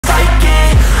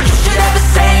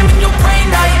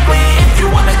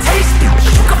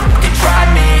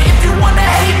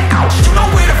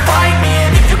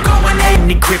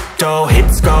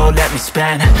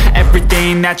spent.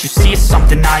 Everything that you see is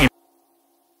something I am.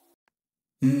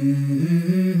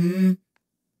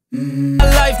 My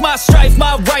life, my strife,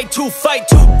 my right to fight,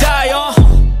 to die on.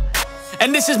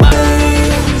 And this is my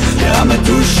yeah, I'ma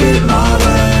do shit my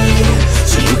way,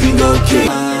 so you can go kick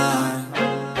mine.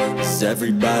 Is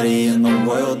everybody in the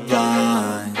world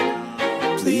blind?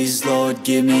 Please, Lord,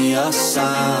 give me a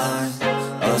sign,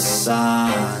 a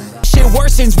sign. Shit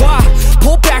worsens, why?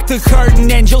 Pull back the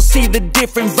curtain and you'll see the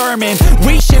different vermin.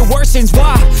 Shit worsens,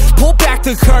 why? Pull back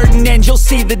the curtain and you'll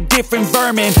see the different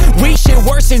vermin. Shit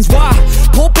worsens, why?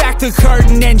 Pull back the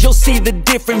curtain and you'll see the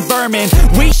different vermin.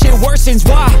 Shit worsens,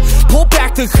 why? Pull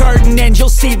back the curtain and you'll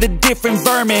see the different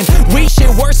vermin.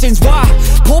 Shit worsens, why?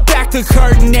 Pull back the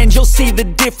curtain and you'll see the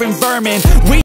different vermin.